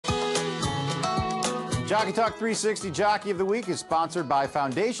Jockey Talk 360 Jockey of the Week is sponsored by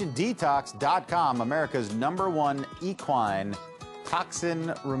FoundationDetox.com, America's #1 equine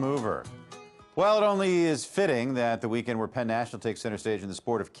toxin remover. Well, it only is fitting that the weekend where Penn National takes center stage in the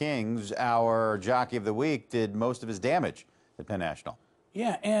sport of kings, our Jockey of the Week did most of his damage at Penn National.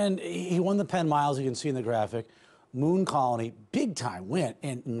 Yeah, and he won the Penn Mile, as you can see in the graphic. Moon Colony, big time win,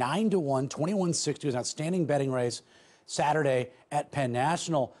 and 9-1, 21-60 was an outstanding betting race Saturday at Penn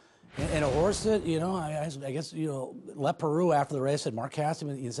National. And a horse that, you know, I guess, you know, Leparoux after the race said, Mark Casse,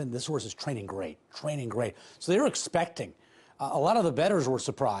 he said this horse is training great, training great. So they were expecting. A lot of the bettors were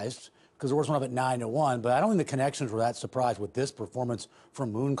surprised because the horse went up at 9-1, but I don't think the connections were that surprised with this performance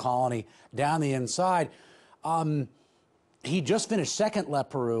from Moon Colony down the inside. He just finished second,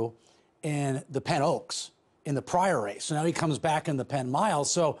 Leparoux, in the Penn Oaks in the prior race. So now he comes back in the Penn Mile.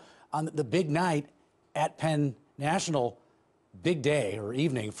 So on the big night at Penn National, big day or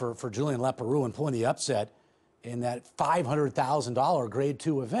evening for Julien Leparoux and pulling the upset in that $500,000 Grade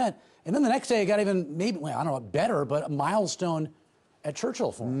 2 event. And then the next day, he got even, maybe, well, I don't know, better, but a milestone at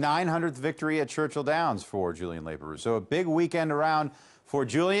Churchill for him. 900th victory at Churchill Downs for Julien Leparoux. So a big weekend around for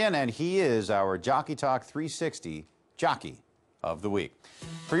Julien, and he is our Jockey Talk 360 Jockey of the Week.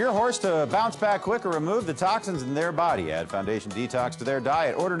 For your horse to bounce back quick or remove the toxins in their body, add Foundation Detox to their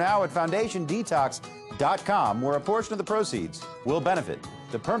diet. Order now at FoundationDetox.com, where a portion of the proceeds will benefit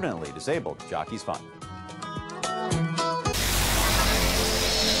the permanently disabled Jockey's Fund.